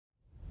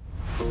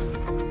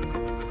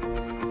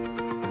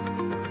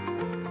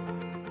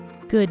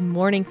Good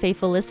morning,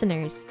 faithful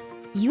listeners.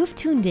 You have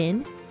tuned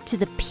in to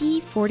the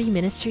P40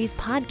 Ministries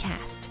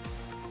podcast,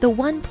 the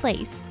one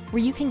place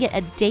where you can get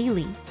a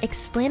daily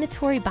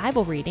explanatory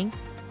Bible reading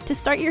to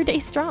start your day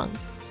strong.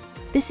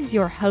 This is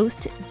your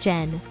host,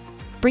 Jen,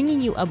 bringing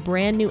you a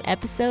brand new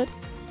episode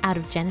out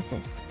of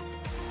Genesis.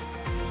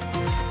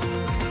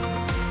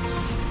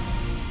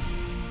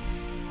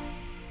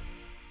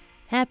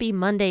 Happy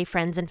Monday,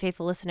 friends and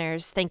faithful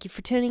listeners. Thank you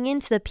for tuning in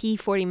to the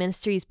P40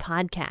 Ministries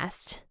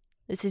podcast.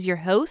 This is your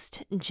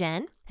host,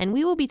 Jen, and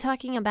we will be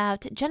talking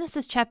about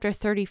Genesis chapter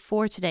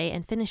 34 today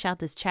and finish out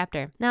this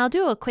chapter. Now, I'll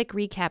do a quick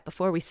recap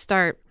before we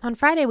start. On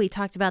Friday, we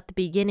talked about the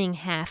beginning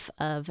half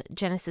of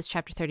Genesis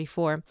chapter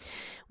 34,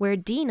 where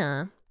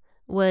Dinah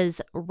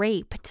was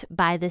raped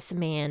by this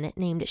man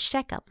named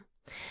Shechem.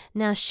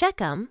 Now,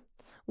 Shechem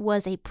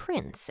was a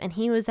prince, and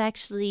he was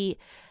actually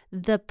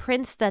the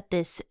prince that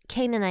this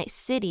Canaanite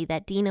city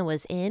that Dinah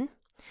was in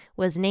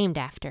was named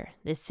after.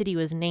 This city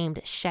was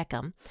named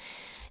Shechem.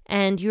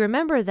 And you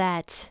remember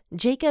that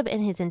Jacob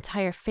and his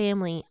entire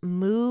family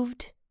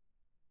moved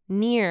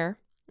near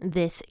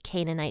this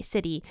Canaanite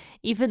city,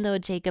 even though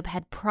Jacob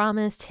had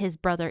promised his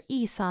brother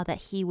Esau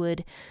that he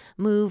would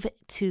move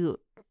to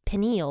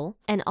Peniel,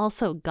 and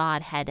also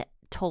God had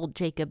told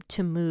Jacob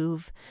to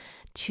move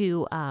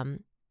to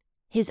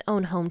his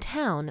own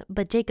hometown,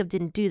 but Jacob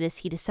didn't do this.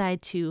 He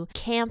decided to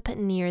camp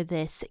near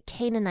this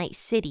Canaanite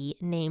city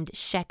named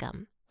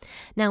Shechem.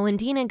 Now, when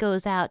Dinah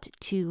goes out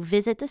to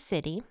visit the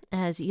city,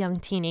 as young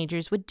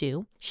teenagers would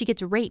do, she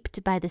gets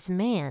raped by this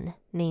man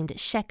named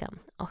Shechem,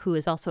 who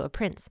is also a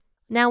prince.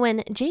 Now,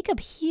 when Jacob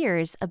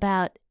hears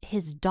about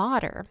his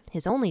daughter,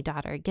 his only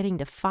daughter, getting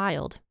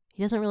defiled,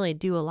 he doesn't really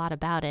do a lot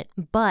about it,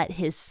 but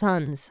his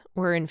sons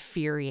were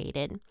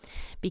infuriated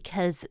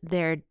because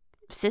their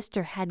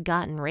sister had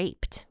gotten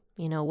raped.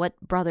 You know,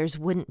 what brothers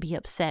wouldn't be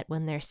upset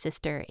when their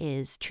sister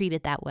is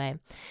treated that way?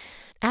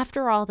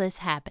 After all this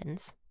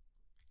happens,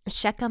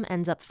 Shechem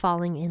ends up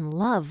falling in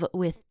love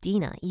with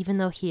Dinah, even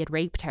though he had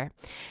raped her,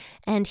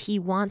 and he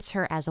wants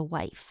her as a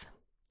wife.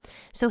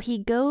 So he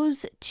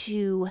goes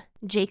to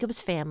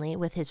Jacob's family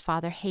with his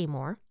father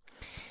Hamor,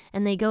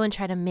 and they go and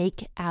try to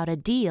make out a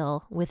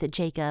deal with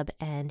Jacob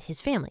and his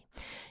family.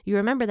 You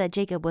remember that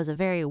Jacob was a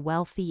very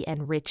wealthy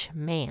and rich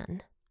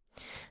man,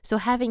 so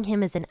having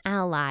him as an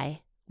ally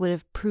would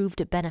have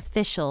proved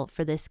beneficial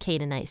for this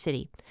Canaanite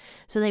city.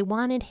 So they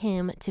wanted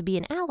him to be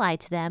an ally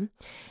to them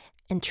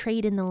and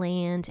trade in the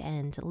land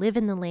and live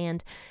in the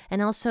land,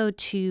 and also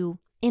to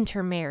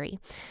intermarry.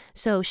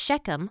 So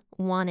Shechem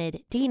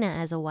wanted Dinah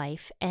as a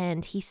wife,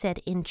 and he said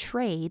in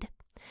trade,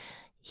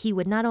 he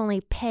would not only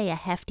pay a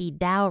hefty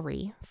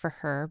dowry for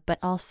her, but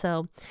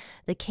also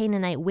the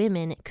Canaanite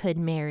women could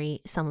marry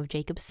some of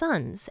Jacob's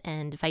sons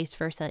and vice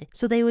versa.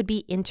 So they would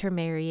be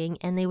intermarrying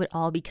and they would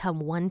all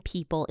become one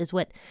people, is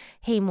what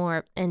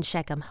Hamor and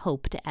Shechem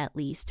hoped at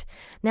least.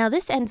 Now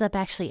this ends up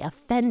actually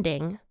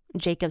offending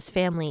Jacob's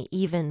family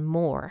even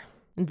more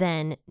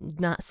than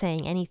not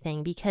saying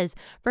anything, because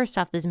first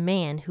off, this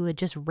man who had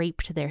just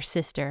raped their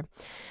sister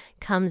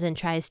comes and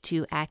tries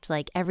to act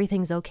like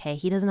everything's okay.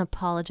 He doesn't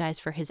apologize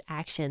for his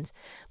actions,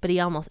 but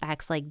he almost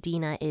acts like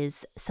Dinah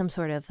is some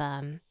sort of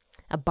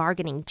a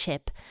bargaining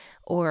chip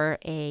or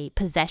a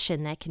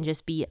possession that can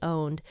just be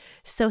owned.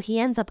 So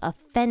he ends up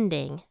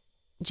offending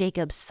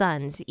Jacob's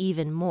sons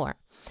even more.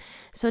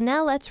 So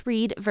now let's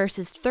read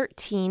verses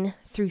 13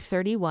 through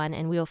 31,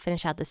 and we will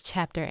finish out this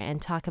chapter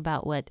and talk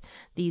about what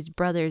these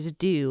brothers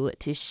do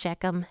to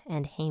Shechem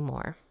and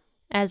Hamor.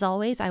 As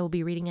always, I will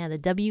be reading out of the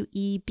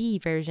W.E.B.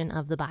 version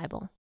of the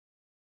Bible.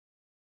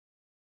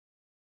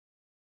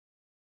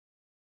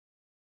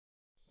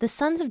 The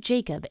sons of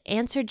Jacob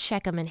answered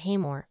Shechem and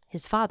Hamor,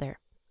 his father,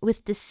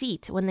 with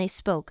deceit when they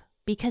spoke,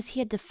 because he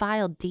had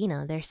defiled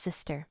Dinah, their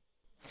sister.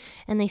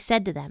 And they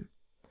said to them,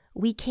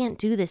 "We can't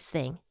do this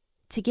thing,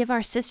 to give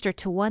our sister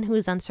to one who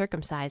is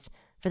uncircumcised,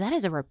 for that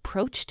is a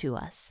reproach to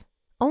us.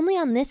 Only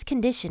on this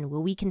condition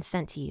will we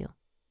consent to you.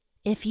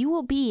 If you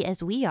will be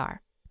as we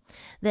are,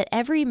 that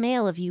every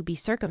male of you be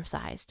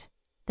circumcised,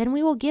 then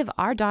we will give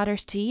our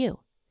daughters to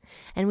you,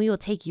 and we will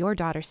take your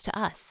daughters to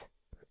us,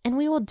 and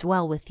we will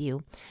dwell with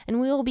you,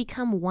 and we will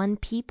become one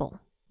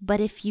people.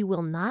 But if you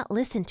will not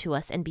listen to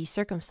us and be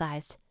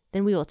circumcised,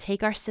 then we will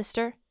take our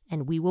sister,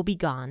 and we will be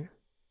gone."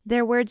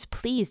 Their words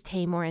pleased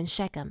Hamor and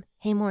Shechem,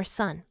 Hamor's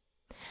son.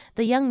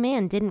 The young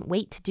man didn't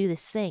wait to do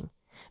this thing,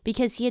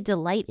 because he had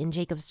delight in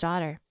Jacob's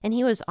daughter, and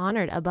he was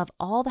honored above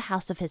all the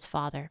house of his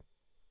father.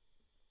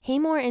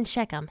 Hamor and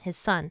Shechem, his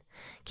son,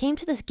 came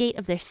to the gate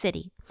of their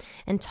city,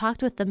 and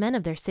talked with the men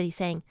of their city,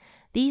 saying,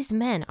 "These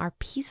men are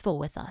peaceful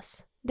with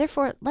us.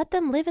 Therefore let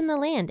them live in the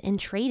land and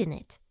trade in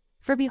it.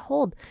 For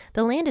behold,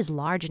 the land is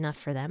large enough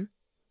for them.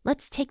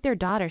 Let's take their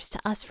daughters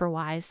to us for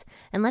wives,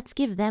 and let's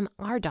give them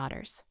our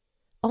daughters.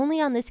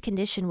 Only on this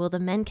condition will the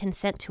men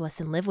consent to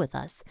us and live with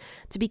us,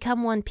 to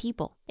become one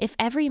people, if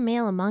every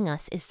male among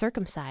us is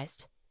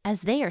circumcised,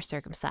 as they are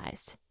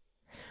circumcised.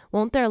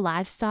 Won't their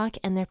livestock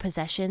and their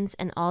possessions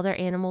and all their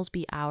animals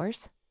be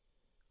ours?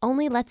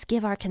 Only let's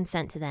give our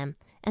consent to them,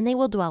 and they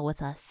will dwell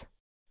with us."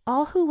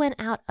 All who went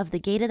out of the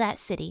gate of that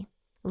city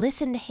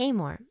listened to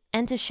Hamor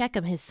and to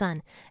Shechem his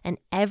son, and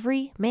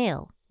every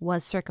male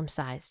was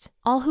circumcised,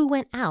 all who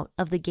went out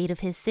of the gate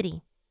of his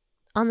city.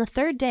 On the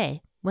third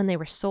day, when they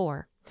were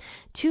sore,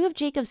 2 of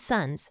Jacob's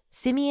sons,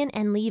 Simeon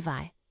and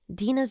Levi,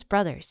 Dinah's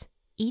brothers,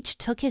 each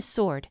took his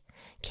sword,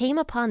 came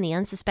upon the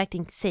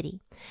unsuspecting city,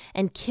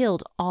 and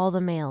killed all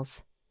the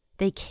males.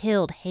 They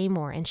killed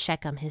Hamor and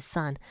Shechem his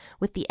son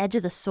with the edge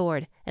of the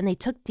sword, and they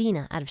took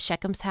Dinah out of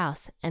Shechem's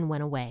house and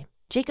went away.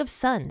 Jacob's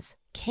sons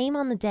came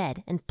on the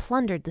dead and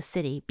plundered the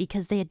city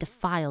because they had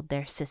defiled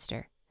their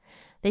sister.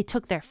 They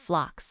took their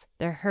flocks,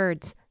 their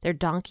herds, their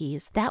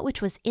donkeys, that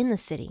which was in the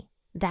city,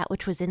 that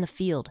which was in the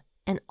field,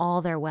 and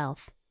all their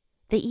wealth.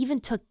 They even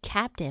took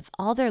captive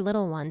all their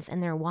little ones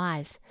and their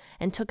wives,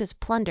 and took as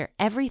plunder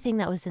everything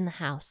that was in the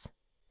house.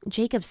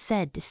 Jacob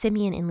said to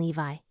Simeon and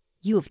Levi,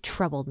 "You have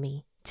troubled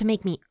me, to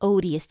make me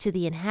odious to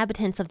the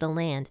inhabitants of the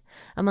land,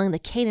 among the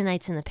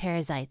Canaanites and the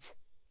Perizzites.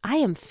 I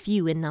am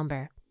few in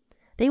number.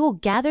 They will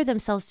gather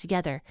themselves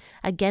together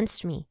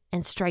against me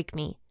and strike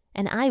me,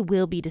 and I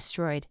will be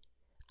destroyed,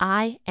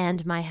 I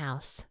and my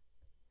house."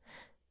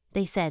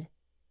 They said,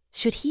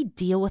 "Should he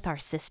deal with our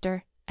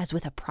sister as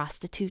with a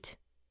prostitute?"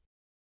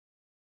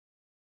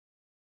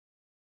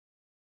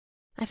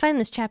 I find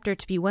this chapter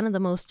to be one of the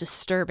most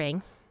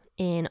disturbing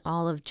in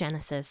all of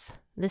Genesis.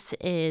 This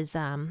is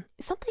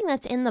something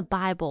that's in the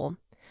Bible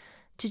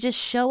to just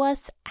show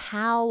us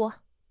how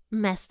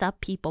messed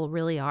up people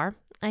really are.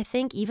 I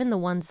think even the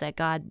ones that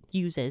God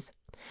uses.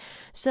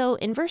 So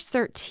in verse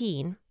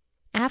 13,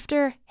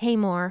 after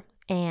Hamor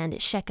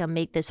and Shechem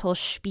make this whole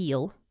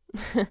spiel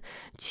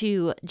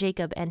to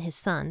Jacob and his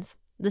sons,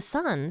 the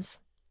sons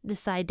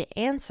decide to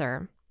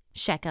answer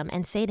Shechem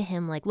and say to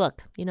him, like,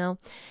 "Look,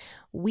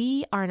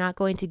 we are not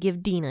going to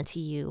give Dinah to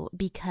you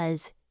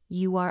because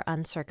you are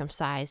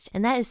uncircumcised."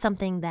 And that is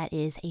something that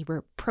is a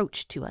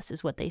reproach to us,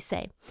 is what they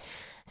say.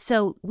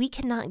 So we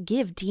cannot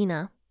give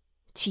Dinah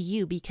to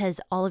you because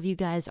all of you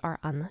guys are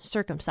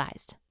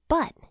uncircumcised.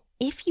 But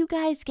if you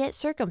guys get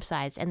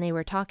circumcised, and they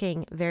were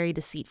talking very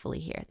deceitfully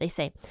here, they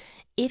say,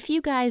 if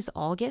you guys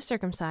all get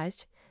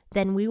circumcised,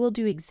 then we will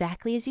do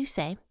exactly as you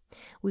say.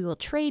 We will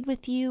trade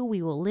with you.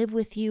 We will live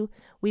with you.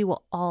 We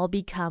will all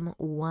become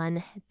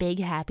one big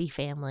happy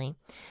family.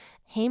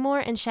 Hamor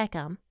and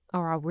Shechem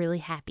are all really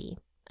happy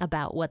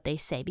about what they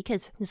say,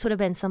 because this would have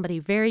been somebody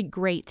very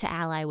great to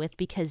ally with,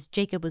 because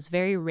Jacob was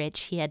very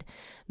rich. He had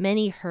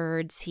many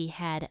herds. He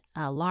had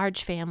a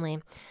large family.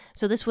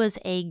 So this was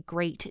a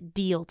great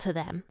deal to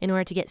them in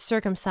order to get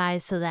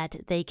circumcised so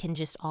that they can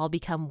just all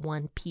become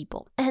one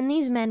people. And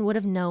these men would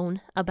have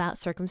known about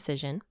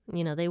circumcision.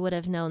 They would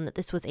have known that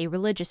this was a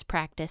religious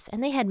practice,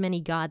 and they had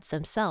many gods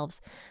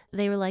themselves.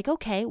 They were like,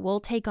 okay, we'll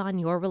take on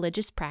your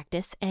religious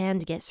practice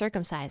and get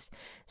circumcised.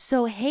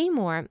 So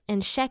Hamor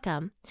and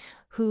Shechem,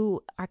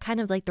 who are kind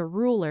of like the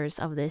rulers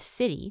of this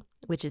city,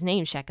 which is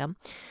named Shechem,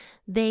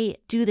 they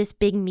do this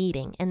big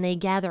meeting, and they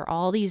gather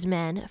all these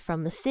men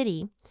from the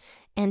city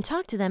and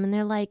talk to them. And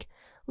they're like,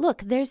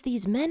 "Look, there's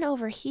these men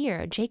over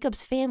here,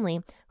 Jacob's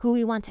family, who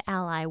we want to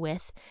ally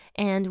with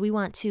and we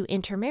want to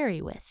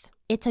intermarry with.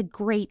 It's a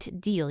great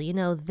deal.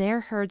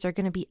 Their herds are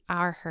going to be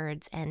our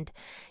herds, and,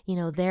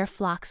 their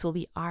flocks will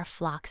be our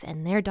flocks,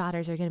 and their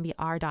daughters are going to be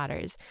our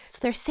daughters." So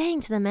they're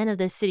saying to the men of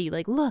this city,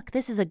 like, "Look,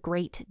 this is a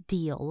great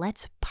deal.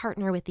 Let's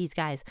partner with these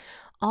guys.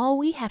 All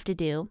we have to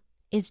do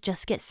is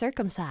just get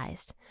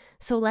circumcised.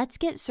 So let's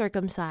get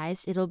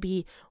circumcised. It'll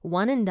be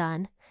one and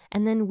done,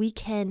 and then we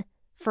can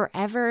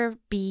forever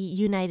be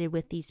united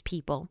with these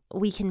people.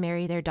 We can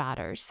marry their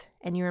daughters."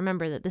 And you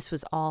remember that this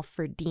was all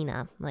for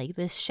Dinah. Like,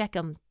 this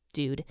Shechem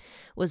dude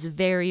was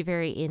very,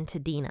 very into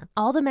Dinah.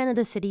 All the men of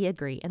the city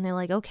agree, and they're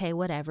like, "Okay,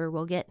 whatever,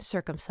 we'll get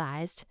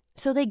circumcised."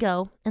 So they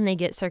go and they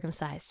get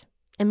circumcised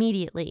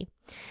immediately.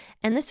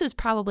 And this was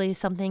probably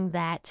something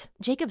that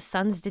Jacob's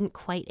sons didn't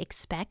quite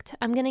expect,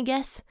 I'm going to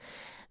guess,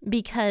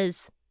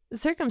 because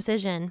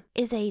circumcision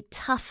is a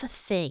tough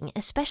thing,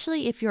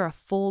 especially if you're a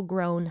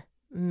full-grown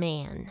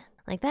man.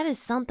 Like, that is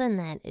something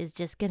that is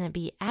just going to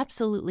be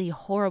absolutely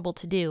horrible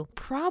to do.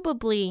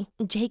 Probably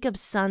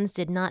Jacob's sons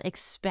did not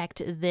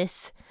expect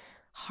this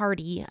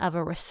hearty of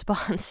a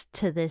response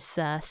to this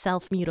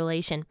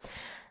self-mutilation.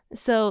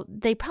 So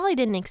they probably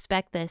didn't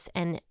expect this,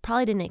 and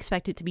probably didn't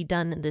expect it to be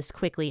done this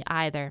quickly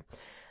either.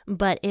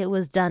 But it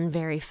was done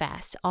very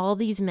fast. All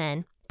these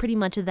men, pretty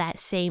much that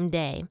same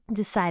day,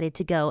 decided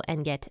to go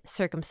and get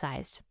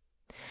circumcised.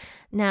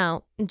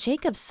 Now,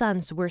 Jacob's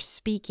sons were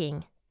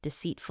speaking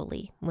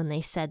deceitfully when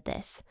they said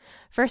this.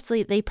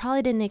 Firstly, they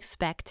probably didn't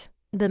expect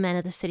the men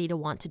of the city to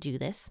want to do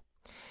this.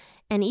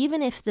 And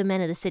even if the men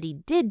of the city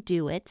did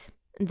do it,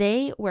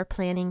 they were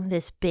planning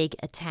this big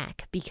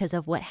attack because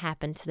of what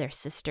happened to their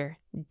sister,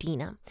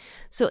 Dinah.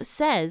 So it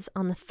says,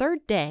 on the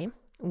third day,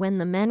 when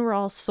the men were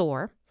all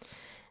sore,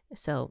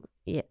 so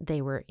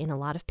they were in a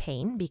lot of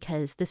pain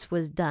because this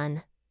was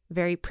done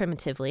very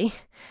primitively,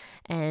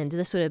 and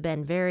this would have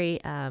been very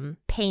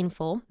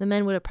painful. The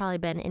men would have probably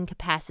been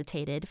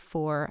incapacitated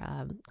for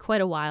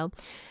quite a while.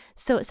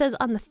 So it says,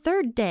 on the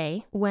third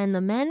day, when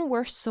the men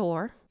were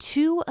sore,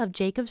 2 of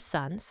Jacob's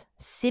sons,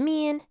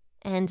 Simeon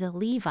and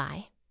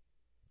Levi,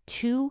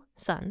 two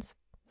sons,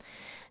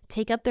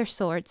 take up their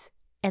swords,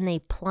 and they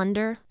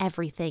plunder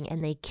everything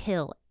and they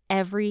kill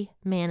every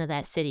man of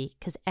that city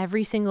because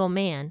every single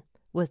man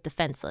was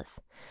defenseless.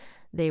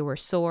 They were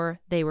sore,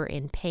 they were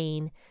in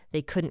pain,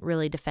 they couldn't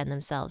really defend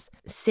themselves.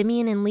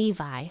 Simeon and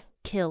Levi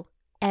kill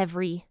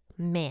every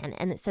man,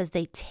 and it says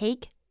they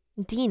take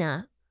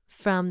Dinah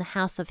from the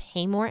house of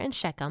Hamor and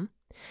Shechem,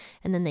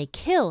 and then they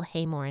kill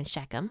Hamor and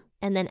Shechem,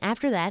 and then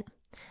after that,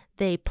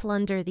 they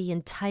plunder the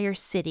entire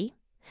city,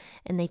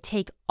 and they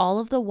take all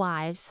of the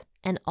wives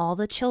and all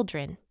the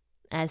children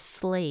as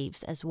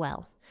slaves as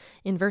well.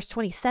 In verse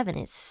 27,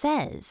 it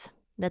says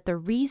that the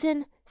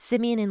reason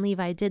Simeon and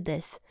Levi did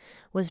this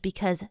was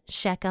because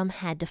Shechem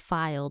had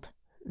defiled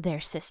their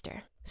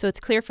sister. So it's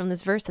clear from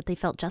this verse that they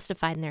felt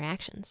justified in their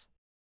actions.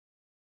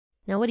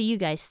 Now, what do you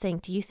guys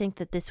think? Do you think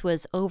that this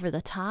was over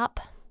the top?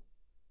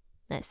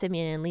 That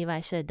Simeon and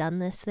Levi should have done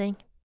this thing?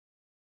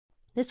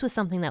 This was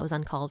something that was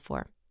uncalled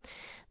for.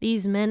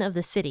 These men of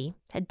the city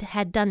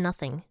had done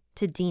nothing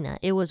to Dinah.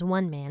 It was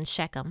one man,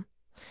 Shechem,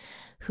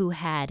 who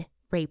had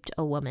raped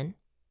a woman.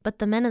 But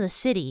the men of the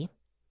city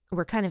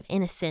were kind of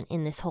innocent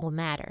in this whole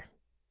matter.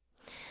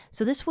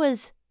 So this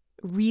was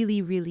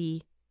really,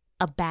 really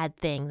a bad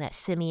thing that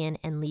Simeon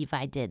and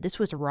Levi did. This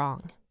was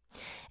wrong.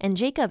 And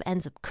Jacob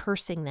ends up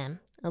cursing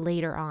them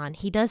later on.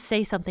 He does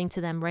say something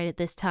to them right at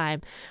this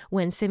time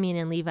when Simeon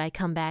and Levi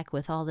come back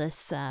with all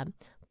this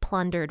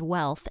plundered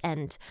wealth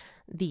and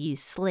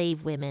these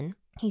slave women.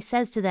 He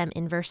says to them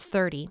in verse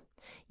 30,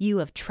 "You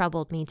have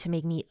troubled me to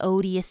make me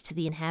odious to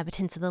the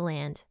inhabitants of the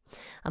land,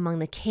 among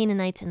the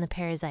Canaanites and the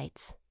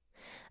Perizzites.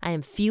 I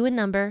am few in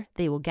number,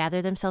 they will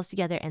gather themselves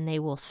together, and they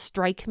will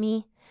strike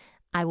me.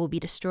 I will be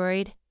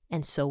destroyed,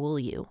 and so will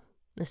you."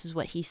 This is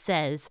what he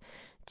says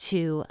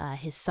to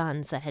his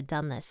sons that had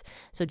done this.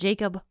 So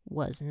Jacob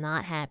was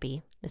not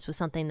happy. This was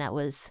something that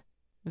was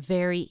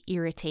very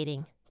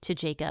irritating to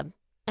Jacob.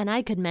 And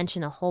I could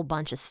mention a whole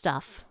bunch of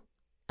stuff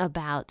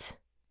about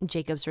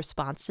Jacob's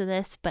response to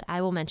this, but I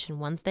will mention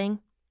one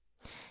thing.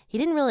 He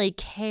didn't really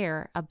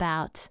care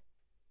about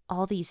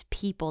all these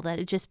people that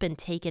had just been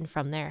taken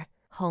from their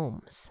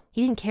homes.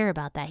 He didn't care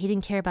about that. He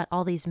didn't care about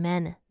all these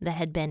men that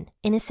had been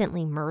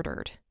innocently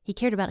murdered. He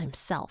cared about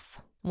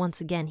himself. Once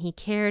again, he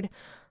cared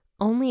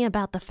only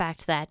about the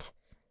fact that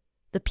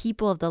the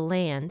people of the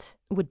land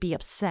would be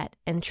upset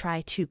and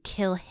try to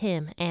kill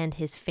him and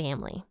his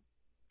family.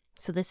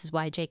 So this is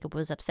why Jacob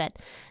was upset,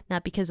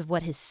 not because of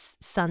what his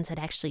sons had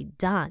actually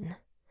done,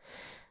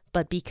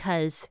 but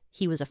because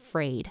he was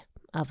afraid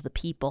of the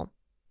people.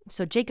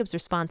 So Jacob's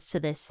response to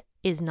this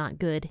is not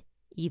good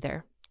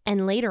either.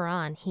 And later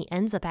on, he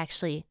ends up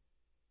actually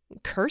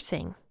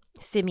cursing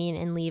Simeon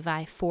and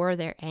Levi for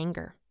their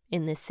anger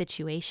in this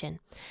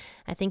situation.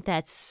 I think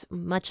that's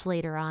much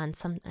later on.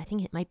 I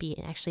think it might be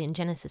actually in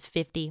Genesis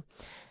 50.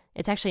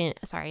 It's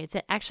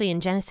actually in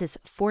Genesis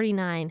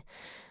 49,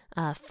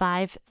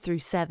 5 through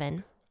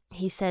 7.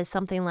 He says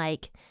something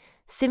like,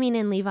 "Simeon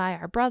and Levi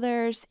are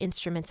brothers,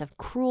 instruments of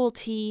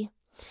cruelty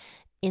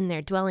in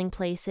their dwelling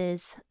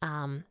places."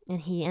 And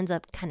he ends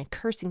up kind of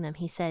cursing them.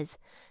 He says,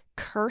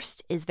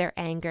 "Cursed is their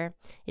anger.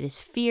 It is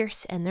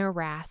fierce, and their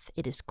wrath,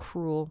 it is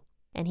cruel."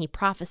 And he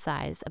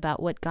prophesies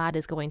about what God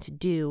is going to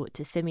do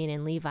to Simeon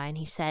and Levi. And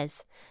he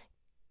says,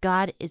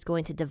 God is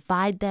going to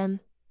divide them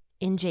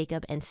in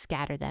Jacob and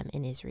scatter them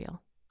in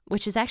Israel,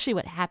 which is actually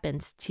what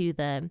happens to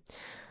the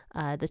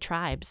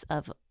tribes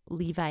of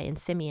Levi and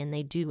Simeon.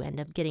 They do end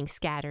up getting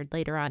scattered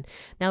later on.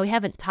 Now, we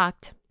haven't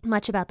talked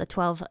much about the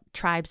 12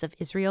 tribes of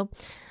Israel,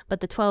 but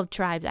the 12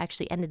 tribes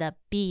actually ended up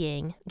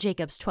being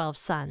Jacob's 12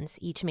 sons.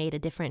 Each made a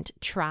different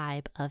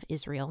tribe of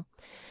Israel.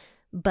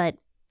 But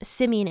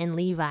Simeon and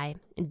Levi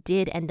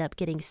did end up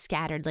getting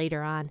scattered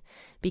later on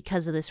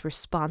because of this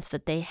response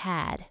that they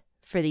had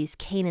for these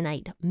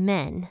Canaanite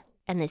men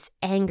and this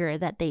anger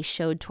that they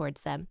showed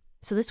towards them.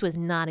 So this was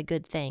not a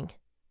good thing.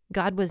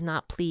 God was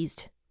not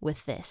pleased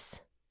with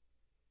this.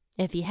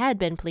 If he had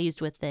been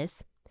pleased with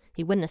this,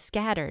 he wouldn't have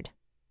scattered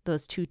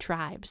those two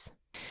tribes.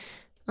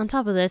 On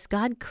top of this,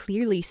 God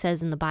clearly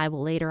says in the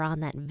Bible later on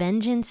that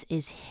vengeance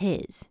is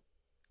his.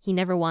 He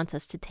never wants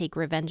us to take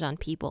revenge on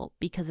people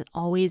because it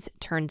always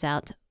turns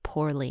out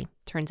poorly.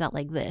 Turns out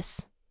like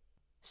this.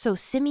 So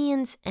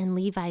Simeon's and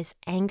Levi's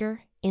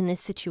anger in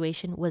this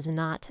situation was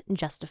not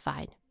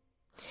justified.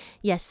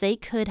 Yes, they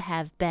could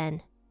have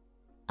been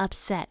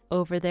upset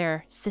over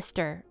their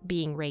sister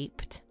being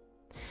raped,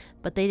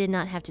 but they did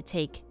not have to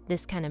take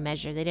this kind of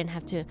measure. They didn't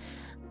have to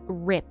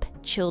rip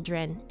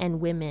children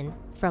and women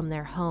from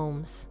their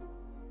homes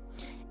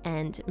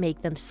and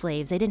make them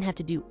slaves. They didn't have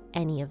to do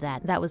any of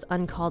that. That was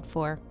uncalled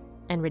for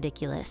and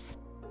ridiculous.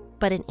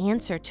 But in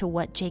answer to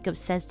what Jacob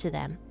says to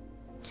them,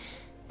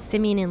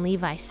 Simeon and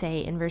Levi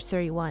say in verse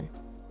 31,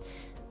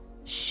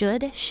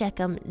 "Should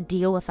Shechem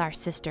deal with our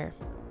sister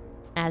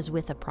as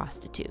with a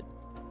prostitute?"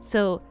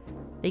 So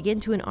they get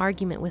into an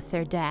argument with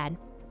their dad.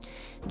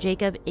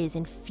 Jacob is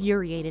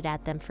infuriated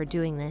at them for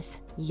doing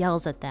this,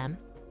 yells at them,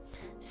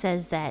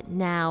 says that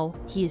now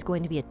he is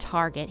going to be a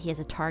target. He has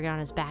a target on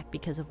his back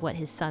because of what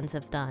his sons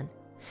have done.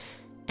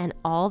 And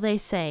all they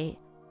say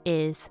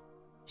is,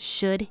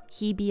 should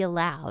he be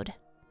allowed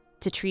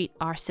to treat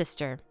our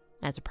sister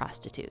as a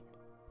prostitute?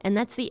 And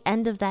that's the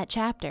end of that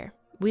chapter.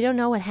 We don't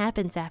know what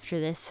happens after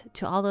this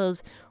to all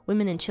those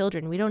women and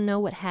children. We don't know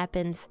what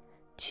happens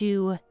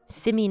to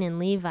Simeon and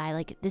Levi.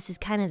 Like, this is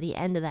kind of the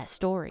end of that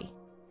story.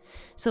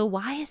 So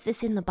why is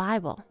this in the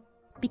Bible?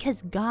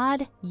 Because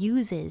God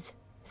uses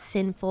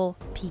sinful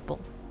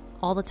people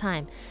all the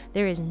time.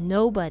 There is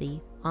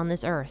nobody on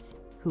this earth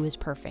who is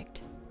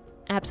perfect.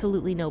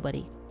 Absolutely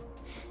nobody.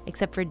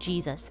 Except for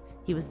Jesus.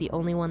 He was the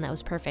only one that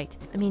was perfect.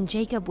 I mean,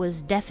 Jacob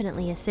was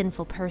definitely a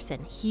sinful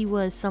person. He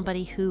was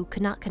somebody who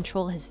could not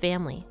control his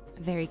family.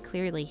 Very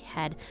clearly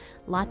had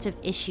lots of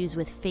issues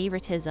with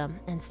favoritism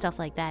and stuff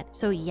like that.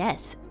 So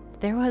yes,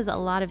 there was a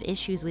lot of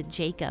issues with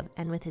Jacob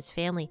and with his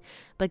family,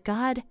 but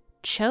God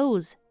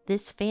chose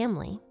this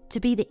family to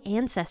be the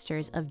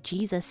ancestors of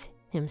Jesus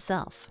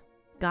himself.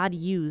 God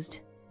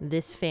used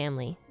this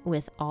family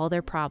with all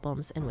their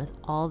problems and with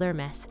all their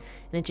mess,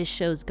 and it just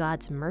shows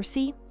God's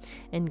mercy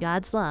and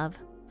God's love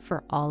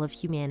for all of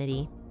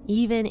humanity,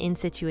 even in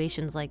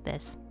situations like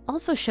this.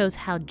 Also shows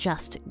how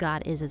just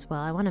God is as well.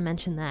 I want to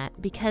mention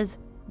that because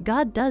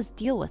God does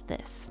deal with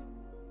this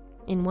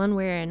in one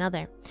way or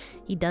another.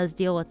 He does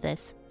deal with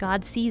this.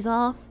 God sees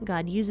all.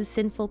 God uses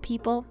sinful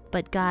people,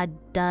 but God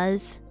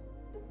does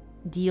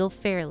deal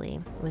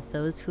fairly with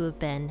those who have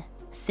been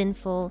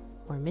sinful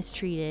or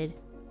mistreated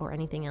or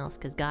anything else,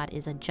 because God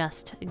is a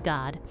just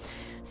God.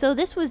 So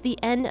this was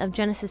the end of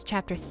Genesis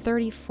chapter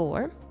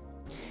 34.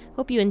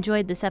 Hope you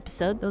enjoyed this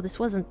episode, though this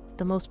wasn't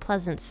the most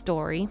pleasant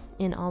story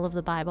in all of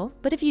the Bible.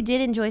 But if you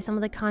did enjoy some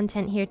of the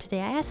content here today,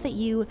 I ask that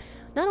you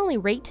not only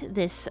rate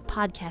this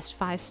podcast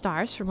 5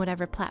 stars from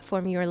whatever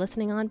platform you are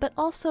listening on, but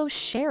also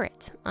share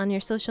it on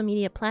your social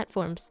media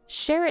platforms.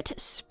 Share it,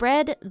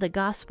 spread the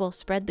gospel,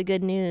 spread the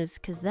good news,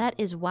 because that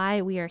is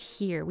why we are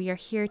here. We are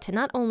here to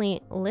not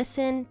only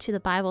listen to the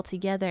Bible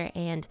together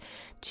and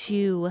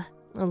to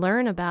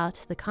learn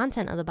about the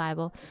content of the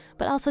Bible,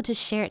 but also to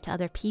share it to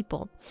other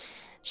people.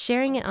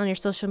 Sharing it on your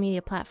social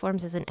media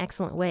platforms is an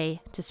excellent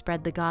way to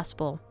spread the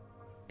gospel,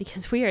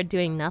 because we are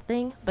doing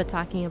nothing but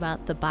talking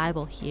about the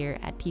Bible here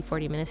at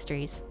P40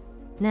 Ministries.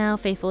 Now,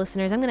 faithful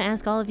listeners, I'm going to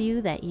ask all of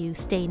you that you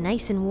stay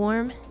nice and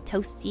warm,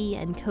 toasty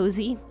and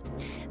cozy,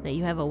 that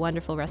you have a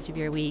wonderful rest of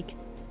your week.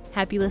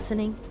 Happy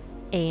listening,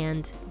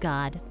 and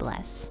God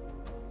bless.